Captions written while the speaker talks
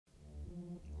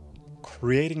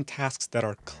creating tasks that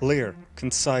are clear,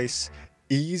 concise,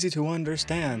 easy to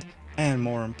understand, and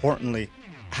more importantly,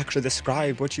 actually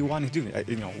describe what you want to do,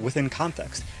 within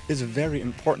context, is very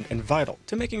important and vital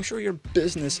to making sure your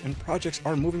business and projects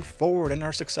are moving forward and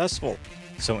are successful.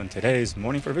 So in today's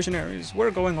Morning for Visionaries,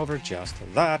 we're going over just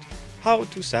that, how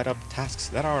to set up tasks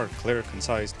that are clear,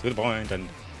 concise, to the point, and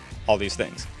all these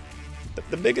things.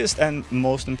 The biggest and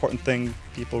most important thing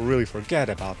people really forget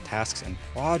about tasks and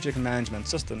project management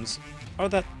systems are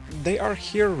that they are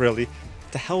here really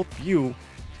to help you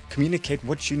communicate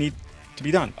what you need to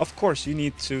be done. Of course, you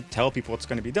need to tell people what's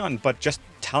going to be done, but just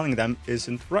telling them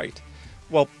isn't right.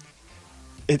 Well,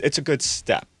 it's a good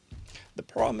step. The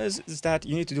problem is that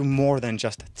you need to do more than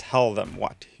just tell them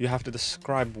what. You have to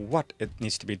describe what it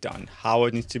needs to be done, how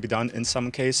it needs to be done in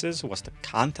some cases, what's the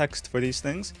context for these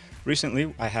things.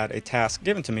 Recently, I had a task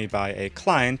given to me by a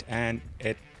client and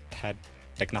it had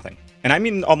like nothing. And I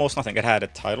mean almost nothing. It had a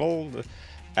title,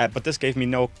 but this gave me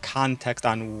no context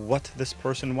on what this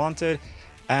person wanted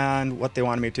and what they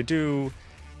wanted me to do.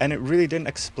 And it really didn't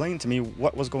explain to me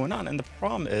what was going on. And the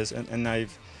problem is, and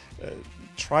I've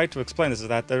tried to explain this, is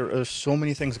that there are so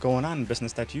many things going on in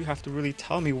business that you have to really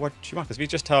tell me what you want. Because if you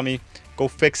just tell me, go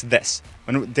fix this,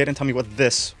 and they didn't tell me what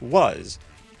this was,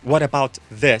 what about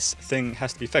this thing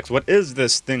has to be fixed? What is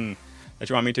this thing that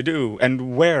you want me to do?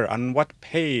 And where? On what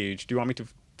page? Do you want me to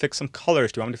fix some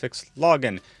colors? Do you want me to fix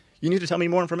login? You need to tell me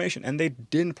more information, and they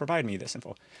didn't provide me this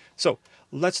info. So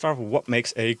let's start with what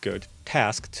makes a good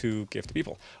task to give to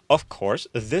people. Of course,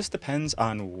 this depends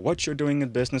on what you're doing in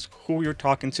business, who you're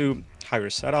talking to, how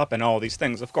you're set up, and all these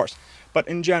things, of course. But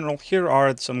in general, here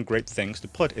are some great things to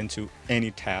put into any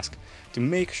task to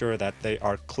make sure that they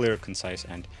are clear, concise,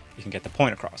 and you can get the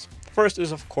point across. First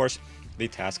is, of course, the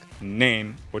task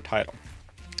name or title.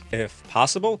 If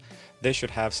possible, they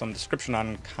should have some description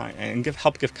on and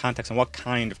help give context on what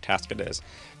kind of task it is.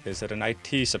 Is it an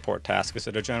IT support task? Is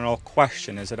it a general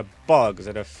question? Is it a bug? Is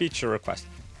it a feature request?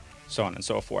 So on and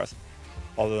so forth.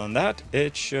 Other than that,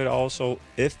 it should also,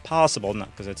 if possible,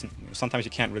 not because sometimes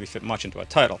you can't really fit much into a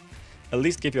title, at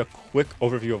least give you a quick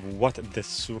overview of what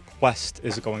this request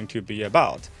is going to be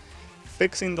about.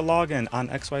 Fixing the login on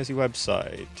XYZ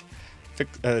website,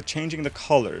 changing the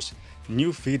colors,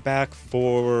 new feedback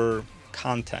for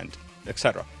content,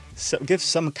 etc. So give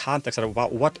some context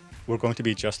about what we're going to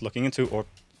be just looking into or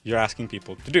you're asking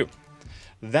people to do.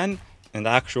 Then in the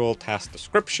actual task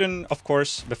description, of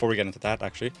course, before we get into that,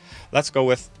 actually, let's go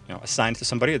with assign to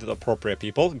somebody, the appropriate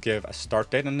people, give a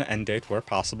start date and an end date where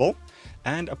possible,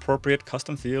 and appropriate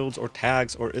custom fields or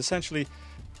tags or essentially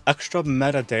extra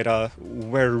metadata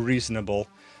where reasonable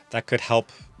that could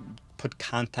help put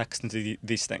context into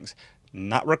these things.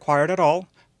 Not required at all,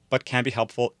 but can be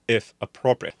helpful if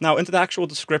appropriate. Now, into the actual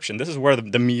description, this is where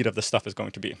the meat of the stuff is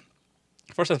going to be.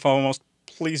 First and foremost,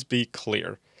 please be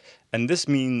clear. And this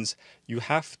means you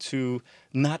have to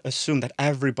not assume that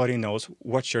everybody knows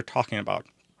what you're talking about.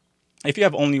 If you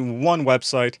have only one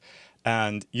website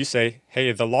and you say,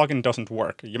 hey, the login doesn't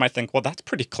work, you might think, well, that's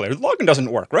pretty clear. The login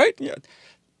doesn't work, right? Yeah.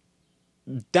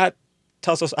 That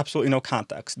tells us absolutely no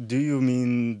context. Do you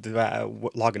mean the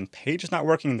login page is not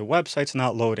working, the website's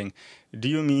not loading? Do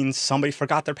you mean somebody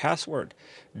forgot their password?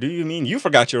 Do you mean you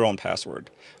forgot your own password?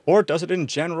 Or does it in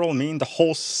general mean the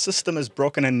whole system is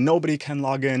broken and nobody can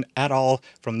log in at all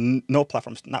from no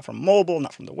platforms, not from mobile,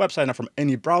 not from the website, not from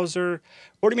any browser?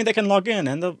 Or do you mean they can log in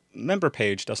and the member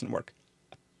page doesn't work?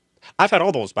 I've had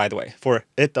all those, by the way, for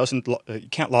you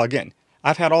can't log in.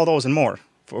 I've had all those and more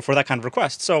for that kind of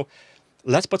request. So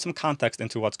let's put some context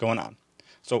into what's going on.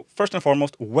 So first and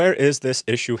foremost, where is this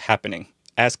issue happening?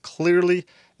 As clearly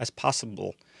as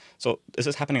possible. So is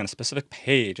this happening on a specific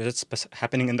page? Is it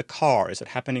happening in the car? Is it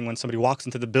happening when somebody walks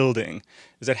into the building?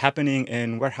 Is it happening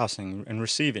in warehousing and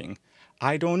receiving?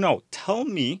 I don't know. Tell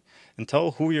me and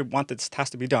tell who you want this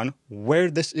task to be done where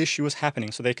this issue is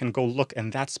happening so they can go look in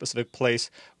that specific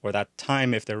place or that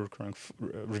time if they're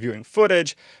reviewing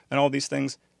footage and all these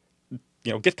things.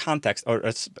 Give context or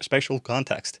a spatial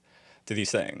context to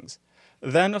these things.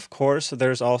 Then, of course,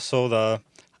 there's also the,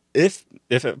 if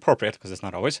appropriate, because it's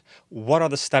not always, what are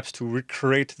the steps to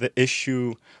recreate the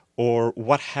issue or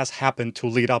what has happened to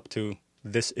lead up to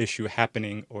this issue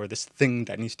happening or this thing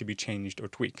that needs to be changed or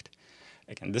tweaked.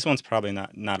 Again, this one's probably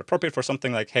not appropriate for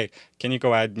something like, hey, can you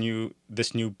go add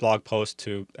this new blog post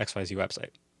to XYZ website?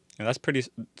 That's pretty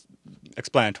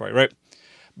explanatory, right?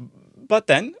 But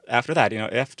then after that,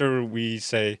 after we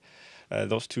say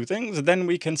those two things, then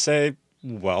we can say,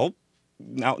 well,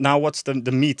 now what's the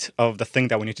meat of the thing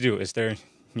that we need to do? Is there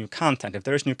new content? If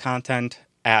there's new content,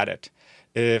 add it.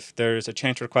 If there's a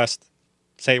change request,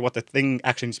 say what the thing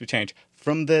actually needs to be changed.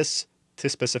 From this to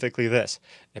specifically this.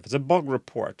 If it's a bug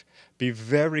report, be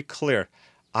very clear.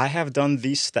 I have done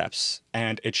these steps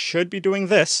and it should be doing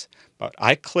this, but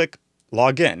I click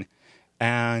log in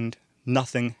and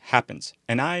nothing happens.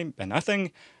 And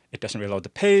nothing, it doesn't reload the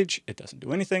page, it doesn't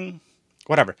do anything,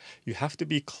 whatever. You have to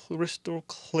be crystal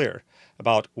clear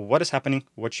about what is happening,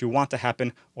 what you want to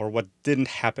happen, or what didn't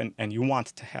happen and you want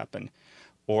to happen,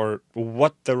 or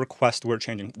what the request we're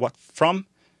changing, what from,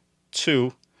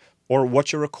 to, or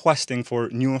what you're requesting for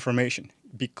new information.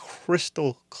 Be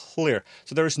crystal clear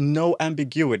so there is no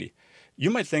ambiguity. You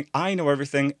might think I know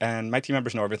everything and my team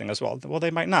members know everything as well. Well,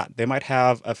 they might not. They might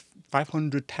have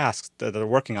 500 tasks that they're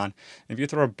working on. If you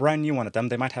throw a brand new one at them,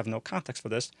 they might have no context for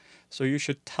this. So you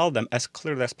should tell them as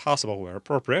clearly as possible, where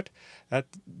appropriate, that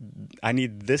I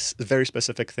need this very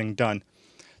specific thing done.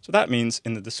 So that means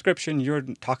in the description, you're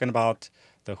talking about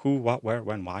the who, what, where,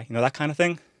 when, why, that kind of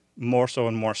thing, more so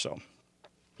and more so.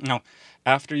 Now,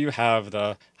 after you have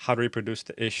the how to reproduce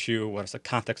the issue, what is the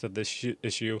context of this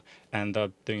issue, and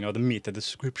the meat, the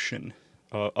description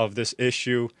of this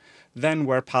issue, then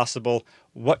where possible,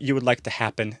 what you would like to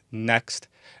happen next,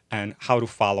 and how to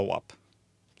follow up.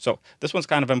 So this one's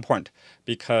kind of important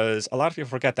because a lot of people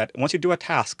forget that once you do a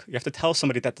task, you have to tell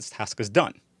somebody that this task is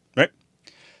done, right?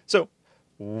 So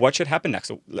what should happen next?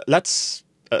 So let's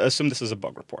assume this is a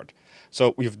bug report.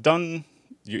 So we've done,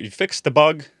 you fixed the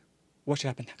bug. What should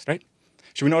happen next, right?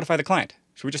 Should we notify the client?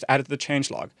 Should we just add it to the change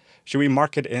log? Should we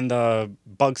mark it in the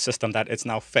bug system that it's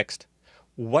now fixed?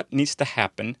 What needs to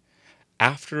happen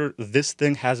after this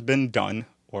thing has been done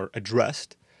or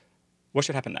addressed? What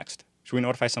should happen next? Should we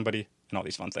notify somebody? And all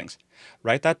these fun things.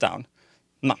 Write that down.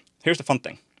 Now, here's the fun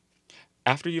thing.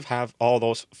 After you have all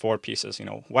those 4 pieces,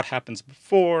 what happens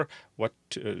before, what's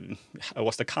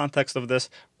the context of this,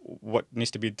 what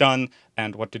needs to be done,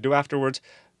 and what to do afterwards,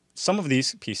 some of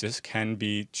these pieces can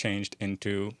be changed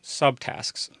into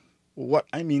subtasks. What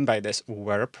I mean by this,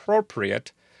 where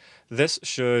appropriate, this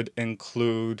should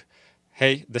include,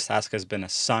 hey, this task has been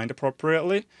assigned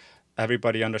appropriately.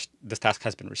 Everybody this task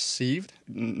has been received.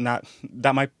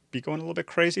 That might be going a little bit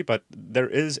crazy, but there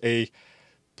is a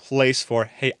place for,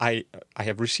 hey, I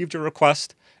have received your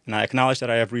request, and I acknowledge that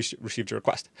I have received your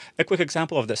request. A quick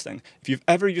example of this thing. If you've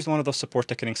ever used one of those support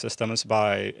ticketing systems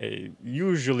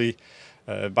usually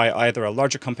by either a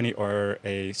larger company or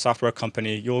a software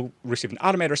company, you'll receive an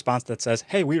automated response that says,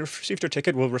 hey, we received your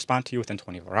ticket, we'll respond to you within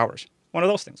 24 hours. One of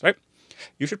those things, right?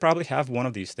 You should probably have one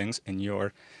of these things in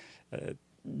your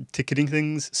ticketing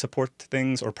things, support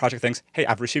things, or project things. Hey,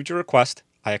 I've received your request.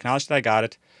 I acknowledge that I got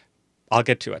it. I'll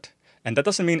get to it. And that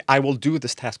doesn't mean I will do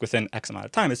this task within X amount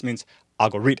of time. It means I'll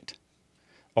go read it.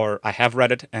 Or I have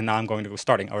read it, and now I'm going to go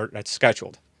starting, or it's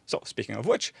scheduled. So speaking of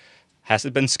which, has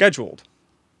it been scheduled?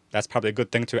 That's probably a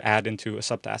good thing to add into a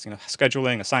subtask.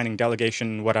 Scheduling, assigning,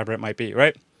 delegation, whatever it might be,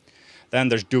 right? Then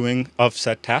there's doing of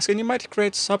said task, and you might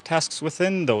create subtasks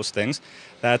within those things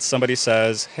that somebody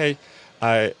says, hey,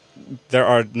 there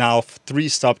are now 3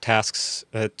 subtasks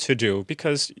to do,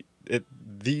 because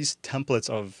these templates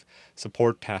of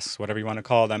support tasks, whatever you want to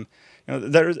call them,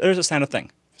 there's a standard thing.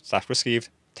 Task received,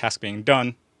 task being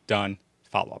done,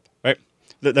 follow-up, right?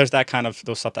 There's that kind of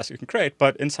those subtasks you can create,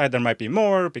 but inside there might be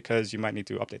more because you might need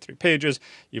to update 3 pages.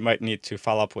 You might need to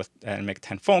follow up with and make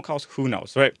 10 phone calls. Who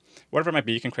knows, right? Whatever it might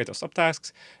be, you can create those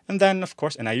subtasks. And then, of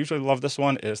course, and I usually love this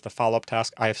one, is the follow-up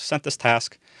task. I have sent this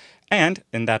task, and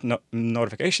in that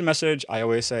notification message, I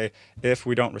always say, if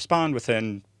we don't respond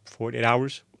within 48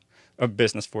 hours, of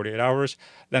business 48 hours,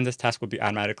 then this task will be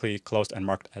automatically closed and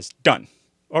marked as done.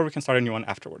 Or we can start a new one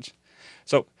afterwards.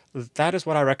 So that is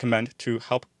what I recommend to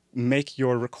help make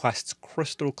your requests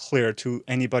crystal clear to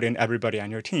anybody and everybody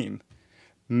on your team.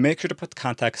 Make sure to put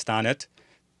context on it.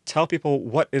 Tell people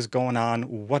what is going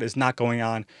on, what is not going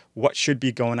on, what should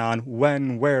be going on,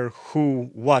 when, where, who,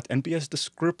 what, and be as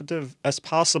descriptive as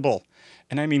possible.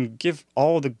 And I mean, give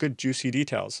all the good, juicy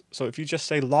details. So if you just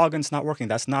say login's not working,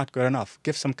 that's not good enough.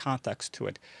 Give some context to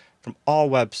it. From all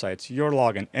websites, your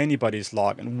login, anybody's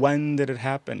login, when did it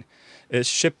happen?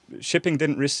 Shipping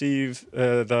didn't receive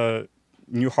the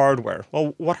new hardware.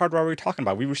 Well, what hardware are we talking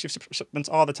about? We receive shipments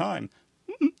all the time.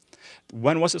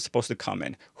 When was it supposed to come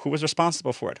in? Who was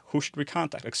responsible for it? Who should we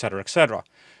contact? Etc., etc.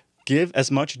 Give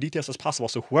as much details as possible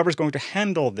so whoever's going to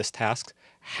handle this task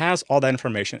has all that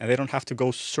information and they don't have to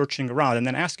go searching around and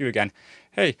then ask you again,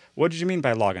 hey, what did you mean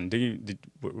by login?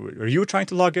 Were you trying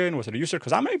to log in? Was it a user?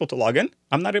 Because I'm able to log in.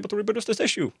 I'm not able to reproduce this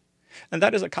issue. And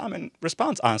that is a common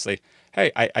response, honestly.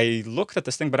 Hey, I looked at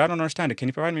this thing, but I don't understand it. Can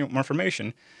you provide me more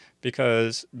information?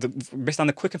 Because based on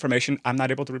the quick information, I'm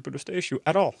not able to reproduce the issue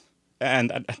at all.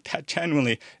 And that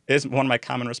genuinely is one of my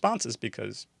common responses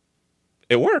because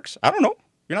it works. I don't know.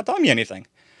 You're not telling me anything.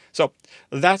 So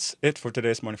that's it for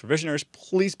today's Morning for Visionaries.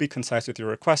 Please be concise with your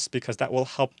requests, because that will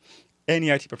help any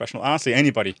IT professional, honestly,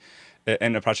 anybody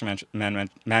in a project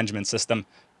management system.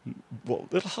 Well,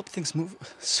 it'll help things move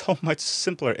so much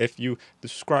simpler if you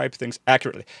describe things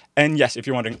accurately. And yes, if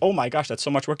you're wondering, oh my gosh, that's so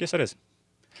much work. Yes, it is.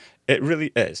 It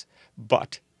really is.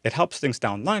 But it helps things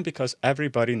down the line because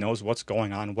everybody knows what's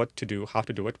going on, what to do, how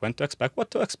to do it, when to expect, what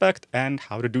to expect, and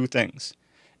how to do things.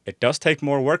 It does take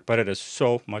more work, but it is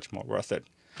so much more worth it.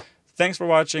 Thanks for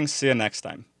watching. See you next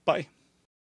time. Bye.